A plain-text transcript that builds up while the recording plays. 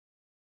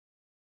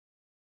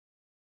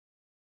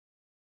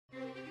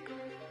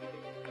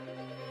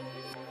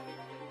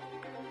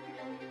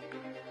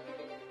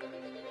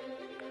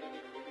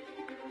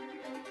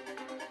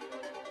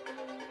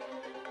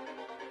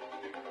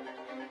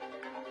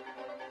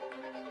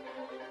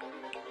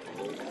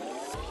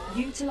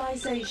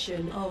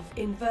Utilization of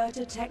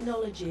inverter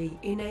technology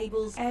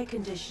enables air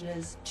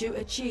conditioners to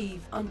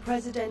achieve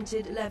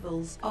unprecedented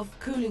levels of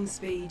cooling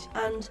speed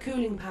and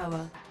cooling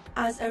power.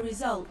 As a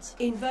result,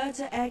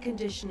 inverter air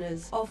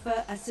conditioners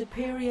offer a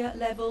superior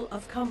level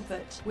of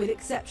comfort with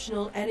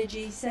exceptional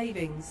energy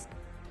savings.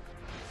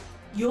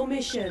 Your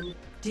mission: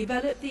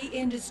 develop the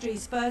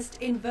industry's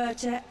first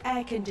inverter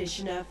air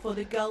conditioner for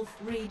the Gulf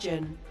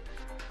region.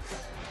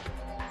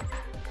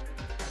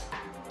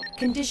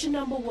 Condition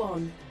number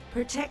 1.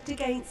 Protect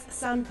against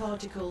sand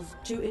particles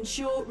to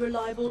ensure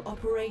reliable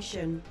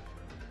operation.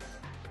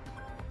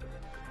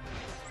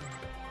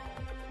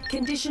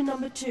 Condition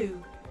number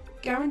 2.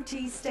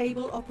 Guarantee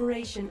stable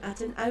operation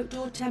at an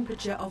outdoor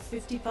temperature of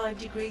 55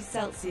 degrees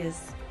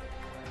Celsius.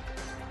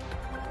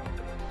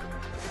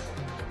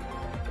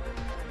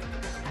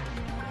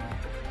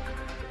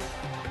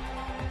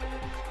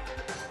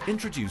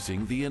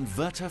 Introducing the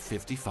Inverter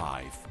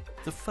 55,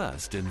 the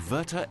first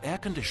inverter air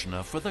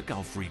conditioner for the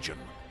Gulf region.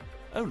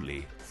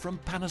 Only from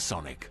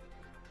Panasonic.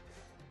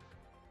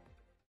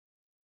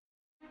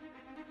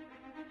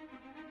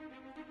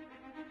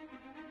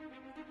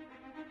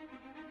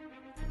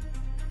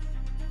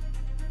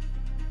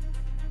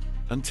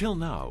 Until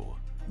now,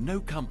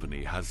 no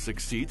company has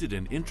succeeded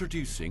in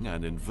introducing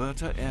an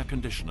inverter air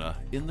conditioner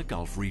in the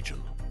Gulf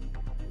region.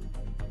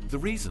 The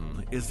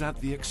reason is that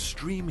the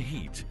extreme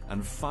heat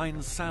and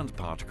fine sand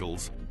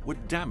particles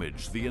would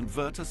damage the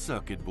inverter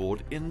circuit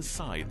board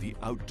inside the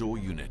outdoor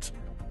unit.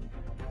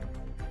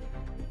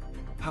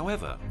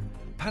 However,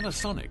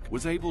 Panasonic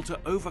was able to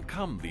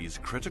overcome these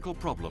critical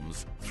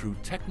problems through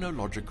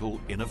technological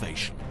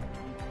innovation.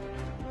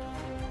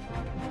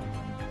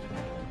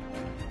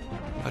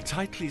 A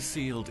tightly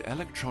sealed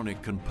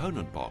electronic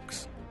component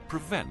box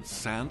prevents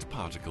sand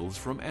particles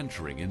from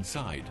entering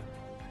inside.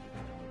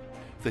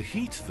 The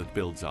heat that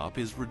builds up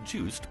is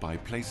reduced by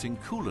placing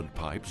coolant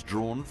pipes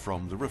drawn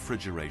from the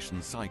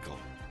refrigeration cycle.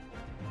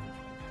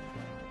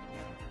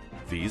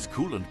 These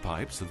coolant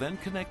pipes are then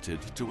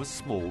connected to a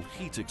small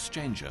heat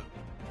exchanger.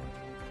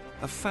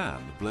 A fan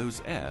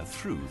blows air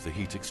through the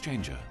heat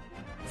exchanger,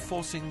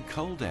 forcing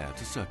cold air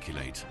to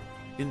circulate,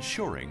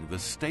 ensuring the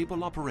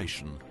stable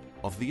operation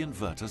of the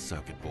inverter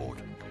circuit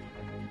board.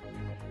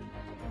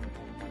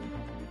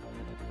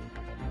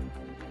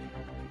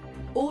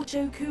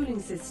 Auto cooling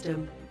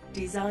system.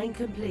 Design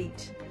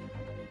complete.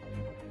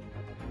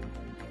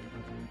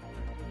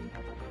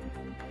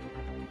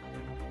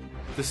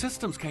 The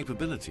system's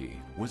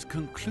capability was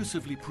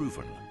conclusively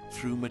proven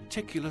through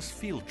meticulous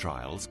field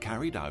trials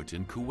carried out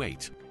in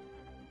Kuwait.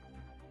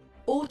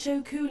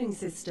 Auto cooling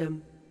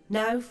system,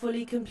 now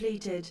fully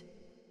completed.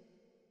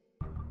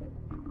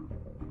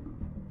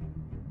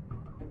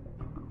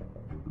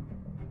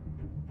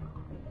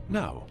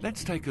 Now,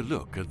 let's take a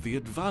look at the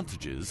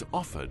advantages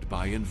offered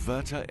by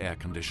inverter air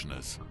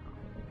conditioners.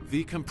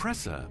 The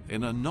compressor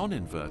in a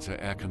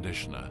non-inverter air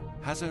conditioner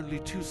has only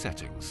two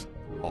settings,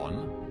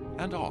 on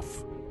and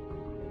off.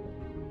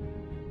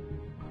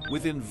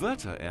 With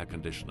inverter air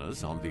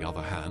conditioners, on the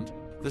other hand,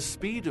 the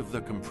speed of the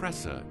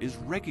compressor is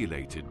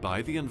regulated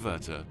by the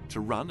inverter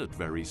to run at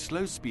very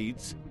slow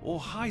speeds or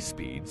high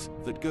speeds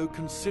that go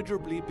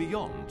considerably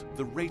beyond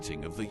the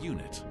rating of the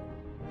unit.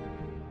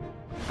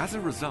 As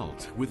a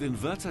result, with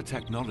inverter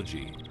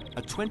technology,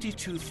 a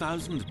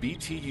 22,000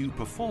 BTU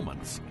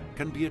performance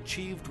can be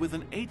achieved with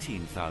an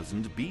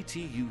 18,000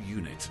 BTU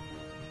unit.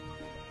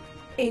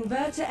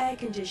 Inverter air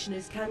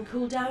conditioners can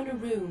cool down a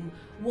room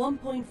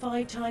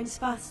 1.5 times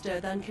faster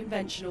than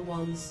conventional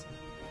ones.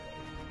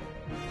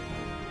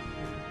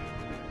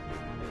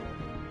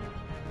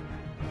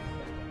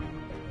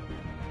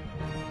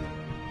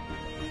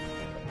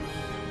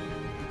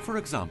 For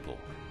example,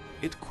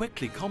 it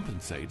quickly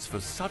compensates for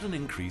sudden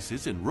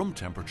increases in room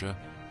temperature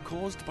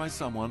caused by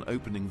someone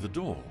opening the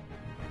door.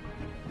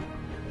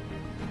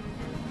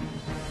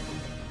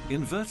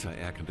 Inverter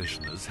air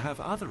conditioners have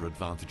other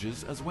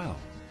advantages as well.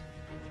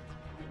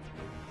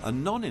 A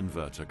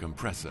non-inverter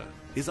compressor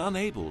is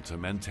unable to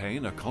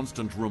maintain a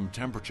constant room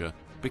temperature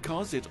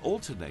because it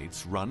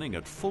alternates running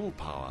at full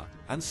power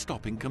and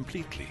stopping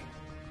completely.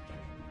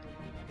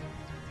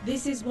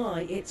 This is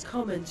why it's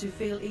common to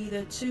feel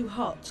either too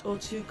hot or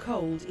too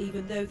cold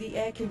even though the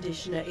air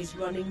conditioner is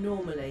running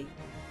normally.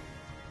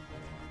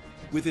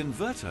 With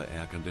inverter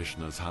air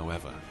conditioners,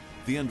 however,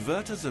 the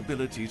inverter's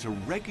ability to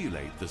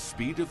regulate the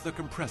speed of the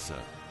compressor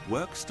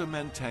works to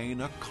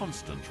maintain a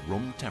constant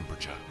room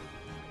temperature.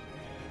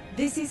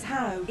 This is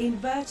how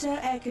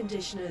inverter air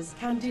conditioners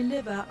can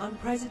deliver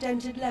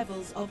unprecedented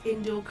levels of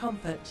indoor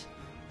comfort.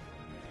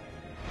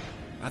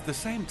 At the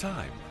same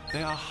time,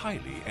 they are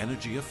highly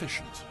energy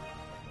efficient.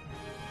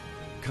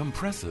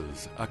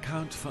 Compressors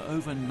account for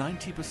over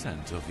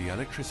 90% of the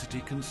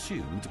electricity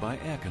consumed by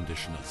air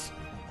conditioners.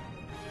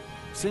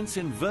 Since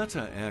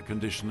inverter air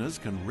conditioners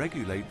can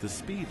regulate the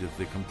speed of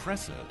the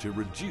compressor to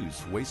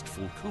reduce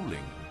wasteful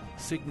cooling,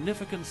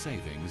 significant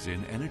savings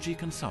in energy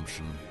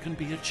consumption can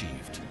be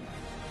achieved.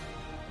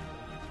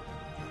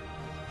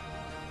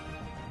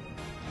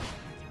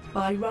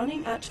 By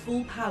running at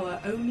full power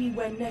only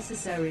when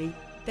necessary,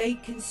 They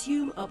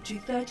consume up to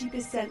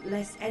 30%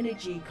 less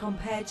energy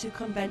compared to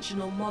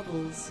conventional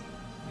models.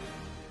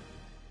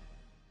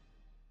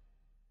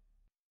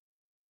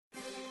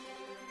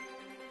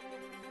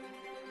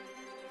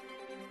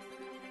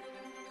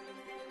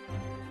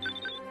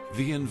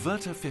 The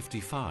Inverter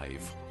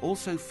 55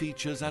 also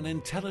features an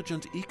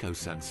intelligent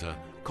eco-sensor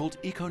called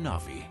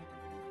EcoNavi.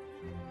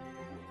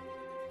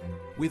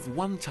 With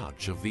one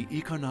touch of the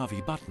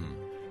EcoNavi button,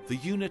 the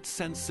unit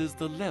senses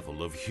the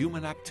level of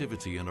human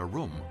activity in a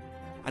room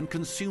and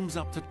consumes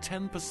up to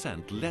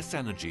 10% less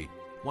energy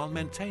while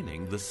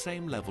maintaining the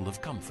same level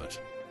of comfort.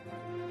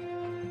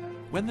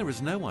 When there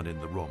is no one in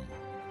the room,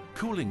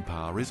 cooling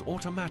power is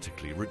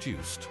automatically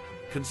reduced,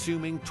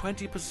 consuming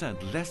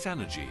 20% less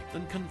energy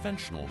than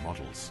conventional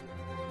models.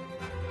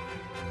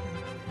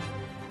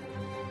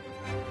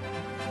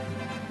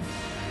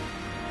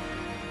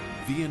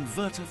 The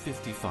Inverter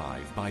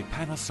 55 by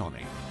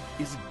Panasonic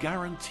is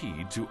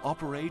guaranteed to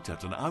operate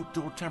at an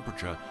outdoor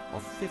temperature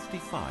of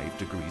 55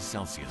 degrees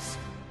Celsius.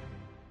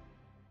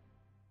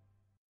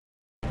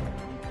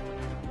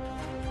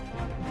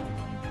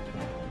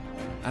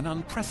 An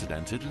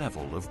unprecedented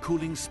level of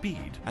cooling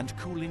speed and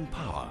cooling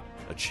power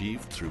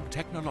achieved through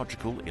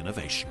technological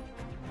innovation.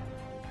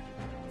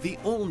 The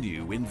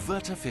all-new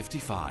Inverter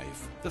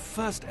 55, the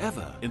first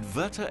ever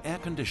inverter air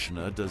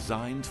conditioner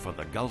designed for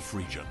the Gulf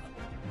region.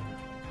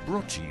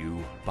 Brought to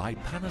you by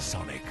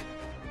Panasonic.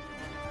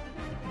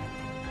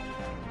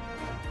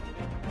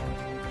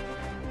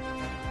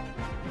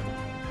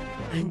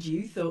 And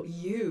you thought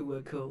you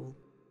were cool.